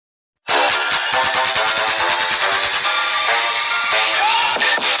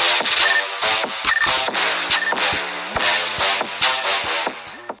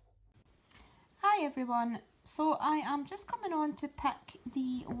everyone. So I am just coming on to pick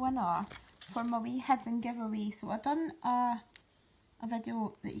the winner for my wee hidden giveaway. So I've done a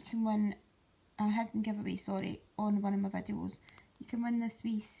video that you can win, a hidden giveaway, sorry, on one of my videos. You can win this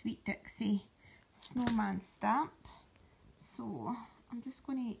wee Sweet Dixie snowman stamp. So I'm just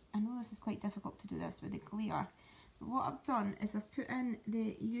going to, I know this is quite difficult to do this with the glare, but what I've done is I've put in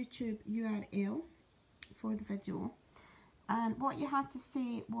the YouTube URL for the video, and what you had to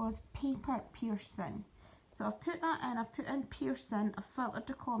say was paper piercing. So I've put that in, I've put in piercing, I've filtered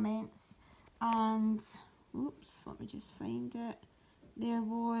the comments, and oops, let me just find it. There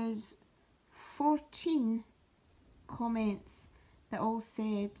was 14 comments that all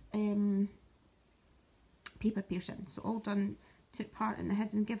said paper piercing. So all done, took part in the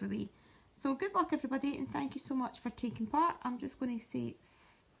hidden giveaway. So good luck everybody, and thank you so much for taking part. I'm just going to say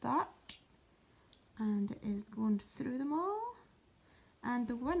start, and it is going through them all. And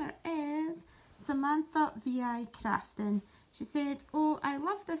the winner is Samantha VI Crafting. She said, "Oh, I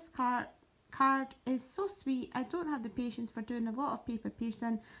love this card is so sweet. I don't have the patience for doing a lot of paper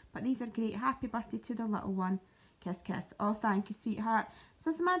piercing, but these are great. Happy birthday to the little one. Kiss, kiss." Oh, thank you, sweetheart.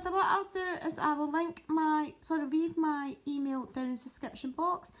 So Samantha, what I'll do is I will leave my email down in the description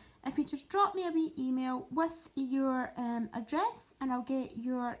box. If you just drop me a wee email with your address, and I'll get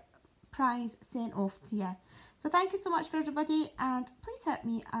your prize sent off to you. So thank you so much for everybody, and please hit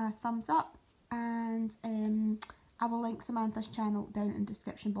me a thumbs up, and I will link Samantha's channel down in the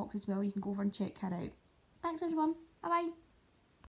description box as well. You can go over and check her out. Thanks everyone. Bye bye.